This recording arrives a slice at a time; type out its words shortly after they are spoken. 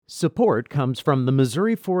Support comes from the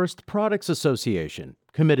Missouri Forest Products Association,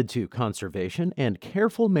 committed to conservation and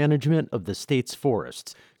careful management of the state's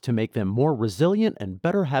forests to make them more resilient and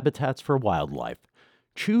better habitats for wildlife.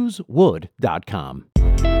 ChooseWood.com.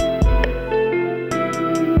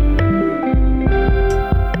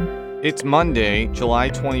 It's Monday, July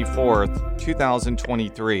 24th,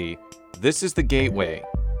 2023. This is The Gateway.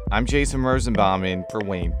 I'm Jason Rosenbaum in for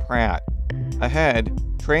Wayne Pratt. Ahead,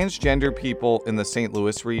 transgender people in the St.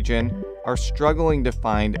 Louis region are struggling to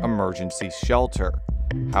find emergency shelter.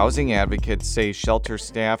 Housing advocates say shelter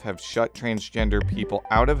staff have shut transgender people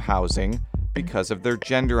out of housing because of their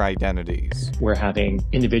gender identities. We're having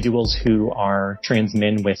individuals who are trans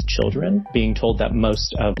men with children being told that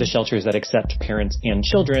most of the shelters that accept parents and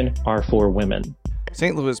children are for women.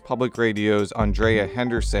 St. Louis Public Radio's Andrea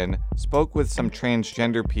Henderson spoke with some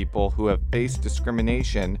transgender people who have faced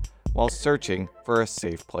discrimination while searching for a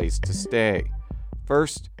safe place to stay.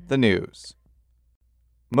 First, the news.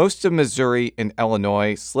 Most of Missouri and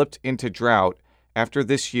Illinois slipped into drought after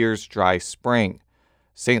this year's dry spring.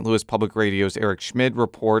 St. Louis Public Radio's Eric Schmid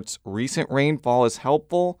reports recent rainfall is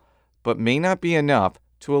helpful, but may not be enough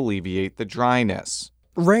to alleviate the dryness.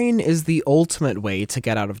 Rain is the ultimate way to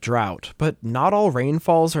get out of drought, but not all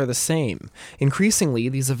rainfalls are the same. Increasingly,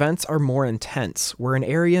 these events are more intense, where an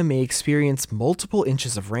area may experience multiple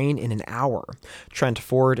inches of rain in an hour. Trent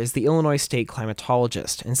Ford is the Illinois state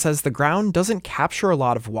climatologist and says the ground doesn't capture a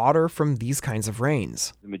lot of water from these kinds of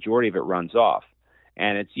rains. The majority of it runs off.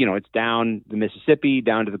 And it's down the Mississippi,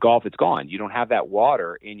 down to the Gulf, it's gone. You don't have that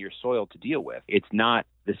water in your soil to deal with. It's not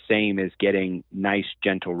the same as getting nice,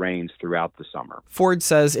 gentle rains throughout the summer. Ford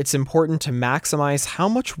says it's important to maximize how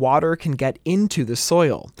much water can get into the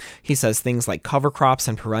soil. He says things like cover crops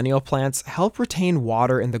and perennial plants help retain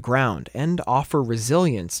water in the ground and offer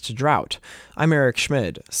resilience to drought. I'm Eric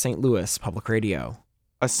Schmid, St. Louis Public Radio.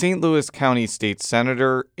 A St. Louis County state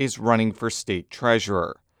senator is running for state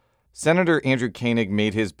treasurer. Senator Andrew Koenig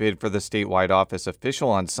made his bid for the statewide office official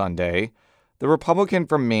on Sunday. The Republican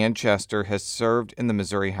from Manchester has served in the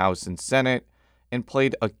Missouri House and Senate and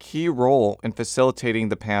played a key role in facilitating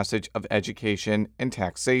the passage of education and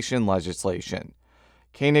taxation legislation.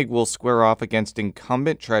 Koenig will square off against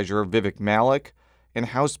incumbent Treasurer Vivek Malik and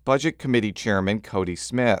House Budget Committee Chairman Cody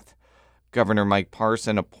Smith. Governor Mike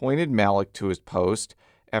Parson appointed Malik to his post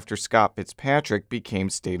after Scott Fitzpatrick became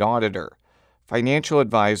state auditor. Financial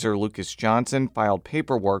advisor Lucas Johnson filed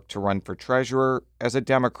paperwork to run for treasurer as a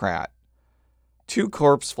Democrat. 2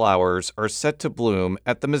 corpse flowers are set to bloom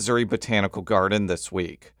at the Missouri Botanical Garden this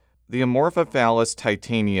week. The Amorphophallus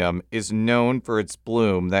titanium is known for its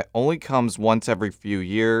bloom that only comes once every few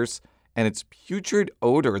years and its putrid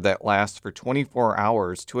odor that lasts for 24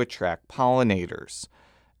 hours to attract pollinators.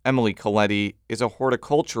 Emily Coletti is a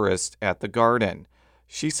horticulturist at the garden.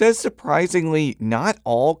 She says surprisingly, not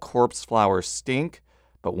all corpse flowers stink,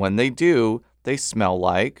 but when they do, they smell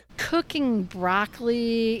like cooking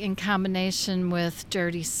broccoli in combination with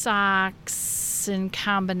dirty socks, in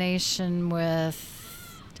combination with,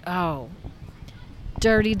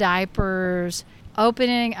 dirty diapers,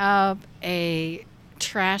 opening up a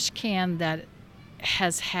trash can that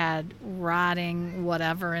has had rotting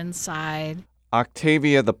whatever inside.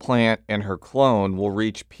 Octavia the plant and her clone will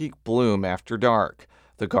reach peak bloom after dark.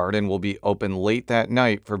 The garden will be open late that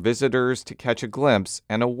night for visitors to catch a glimpse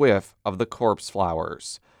and a whiff of the corpse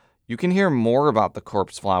flowers. You can hear more about the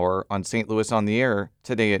corpse flower on St. Louis on the Air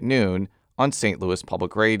today at noon on St. Louis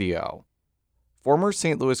Public Radio. Former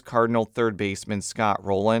St. Louis Cardinal third baseman Scott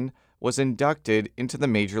Rowland was inducted into the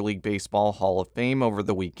Major League Baseball Hall of Fame over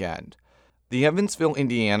the weekend. The Evansville,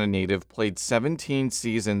 Indiana native played 17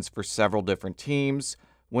 seasons for several different teams,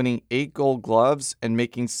 winning 8 Gold Gloves and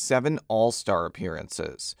making 7 All-Star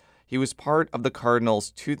appearances. He was part of the Cardinals'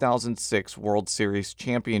 2006 World Series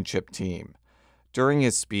championship team. During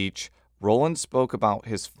his speech, Rowland spoke about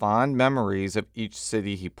his fond memories of each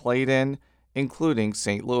city he played in, including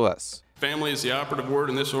St. Louis. Family is the operative word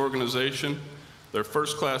in this organization. They're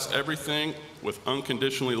first-class everything with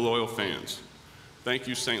unconditionally loyal fans. Thank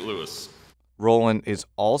you, St. Louis. Rowland is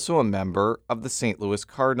also a member of the St. Louis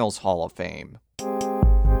Cardinals Hall of Fame.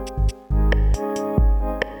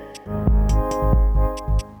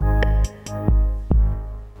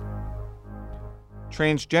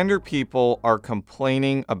 Transgender people are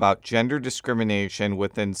complaining about gender discrimination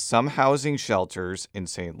within some housing shelters in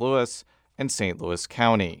St. Louis and St. Louis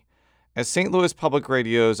County. As St. Louis Public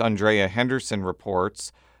Radio's Andrea Henderson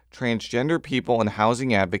reports, transgender people and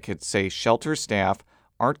housing advocates say shelter staff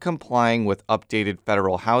aren't complying with updated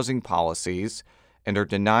federal housing policies and are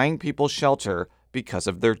denying people shelter because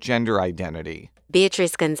of their gender identity.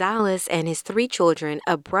 Beatrice Gonzalez and his 3 children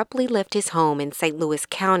abruptly left his home in St. Louis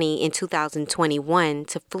County in 2021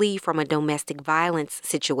 to flee from a domestic violence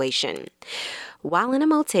situation. While in a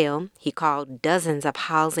motel, he called dozens of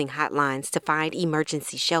housing hotlines to find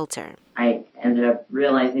emergency shelter. I ended up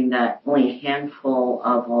realizing that only a handful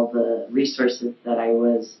of all the resources that I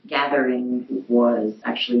was gathering was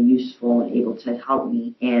actually useful and able to help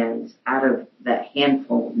me. And out of that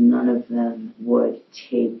handful, none of them would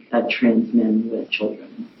take trans men with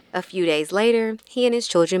children. A few days later, he and his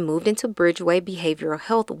children moved into Bridgeway Behavioral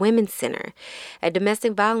Health Women's Center, a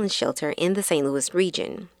domestic violence shelter in the St. Louis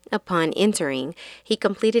region. Upon entering, he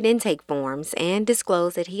completed intake forms and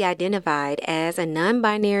disclosed that he identified as a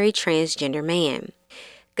non-binary transgender man.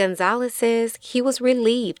 Gonzalez says he was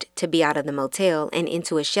relieved to be out of the motel and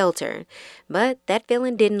into a shelter, but that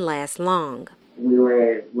feeling didn't last long. We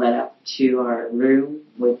were led up to our room,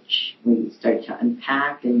 which we started to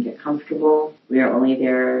unpack and get comfortable. We were only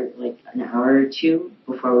there like an hour or two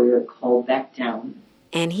before we were called back down.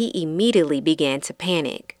 And he immediately began to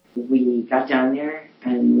panic. We got down there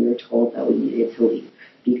and we were told that we needed to leave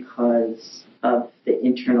because of the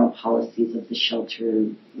internal policies of the shelter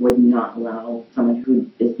would not allow someone who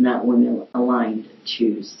is not women aligned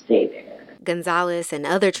to stay there. Gonzalez and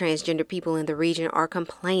other transgender people in the region are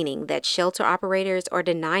complaining that shelter operators are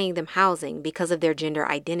denying them housing because of their gender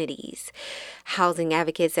identities. Housing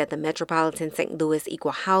advocates at the Metropolitan St. Louis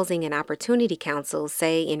Equal Housing and Opportunity Council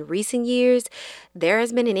say in recent years, there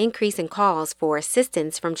has been an increase in calls for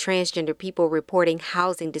assistance from transgender people reporting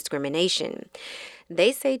housing discrimination.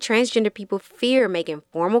 They say transgender people fear making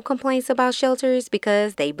formal complaints about shelters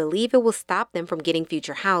because they believe it will stop them from getting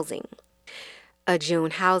future housing. A June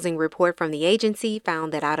housing report from the agency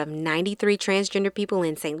found that out of 93 transgender people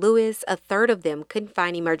in St. Louis, a third of them couldn't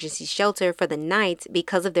find emergency shelter for the night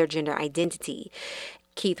because of their gender identity.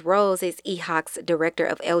 Keith Rose is EHOC's Director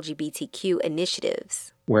of LGBTQ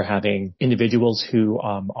Initiatives. We're having individuals who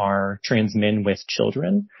are trans men with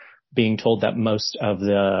children being told that most of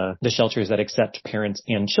the shelters that accept parents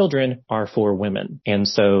and children are for women. And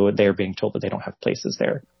so they're being told that they don't have places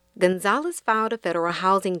there. Gonzalez filed a federal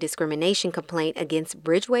housing discrimination complaint against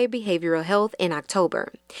Bridgeway Behavioral Health in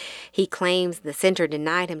October. He claims the center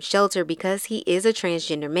denied him shelter because he is a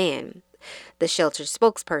transgender man. The shelter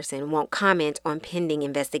spokesperson won't comment on pending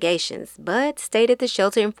investigations, but stated the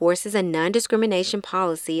shelter enforces a non-discrimination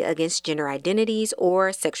policy against gender identities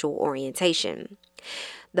or sexual orientation.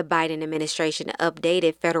 The Biden administration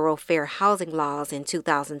updated federal fair housing laws in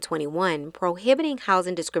 2021, prohibiting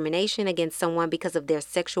housing discrimination against someone because of their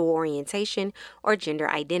sexual orientation or gender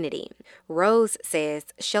identity. Rose says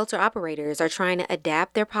shelter operators are trying to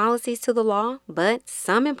adapt their policies to the law, but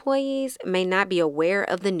some employees may not be aware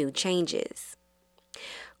of the new changes.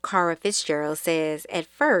 Cara Fitzgerald says at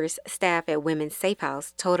first, staff at Women's Safe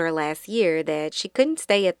House told her last year that she couldn't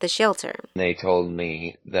stay at the shelter. They told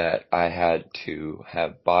me that I had to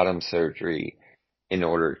have bottom surgery in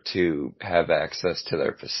order to have access to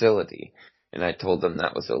their facility. And I told them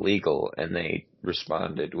that was illegal, and they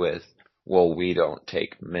responded with, "Well, we don't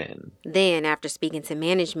take men." Then, after speaking to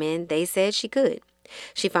management, they said she could.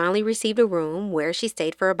 She finally received a room where she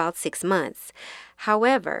stayed for about 6 months.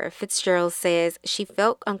 However, Fitzgerald says she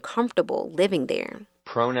felt uncomfortable living there.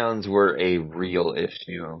 Pronouns were a real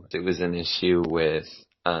issue. It was an issue with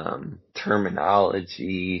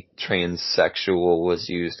terminology. Transsexual was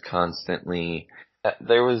used constantly.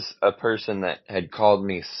 There was a person that had called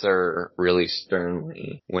me sir really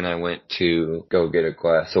sternly when I went to go get a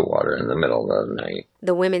glass of water in the middle of the night.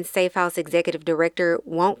 The Women's Safe House executive director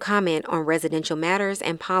won't comment on residential matters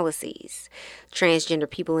and policies. Transgender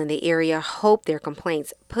people in the area hope their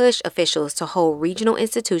complaints push officials to hold regional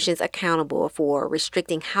institutions accountable for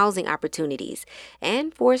restricting housing opportunities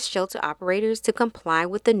and force shelter operators to comply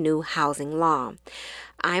with the new housing law.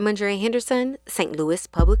 I'm Andrea Henderson, St. Louis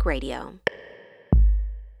Public Radio.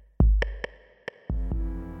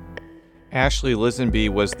 Ashley Lisenby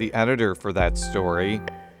was the editor for that story,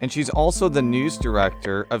 and she's also the news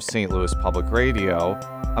director of St. Louis Public Radio,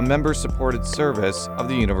 a member-supported service of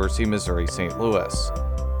the University of Missouri St. Louis.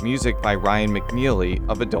 Music by Ryan McNeely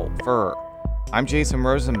of Adult Fur. I'm Jason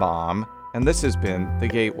Rosenbaum, and this has been The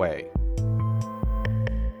Gateway.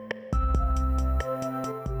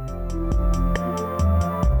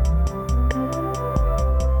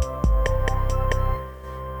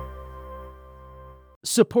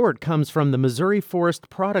 Support comes from the Missouri Forest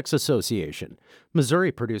Products Association.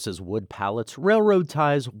 Missouri produces wood pallets, railroad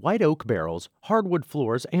ties, white oak barrels, hardwood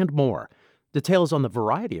floors, and more. Details on the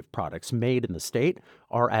variety of products made in the state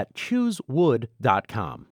are at choosewood.com.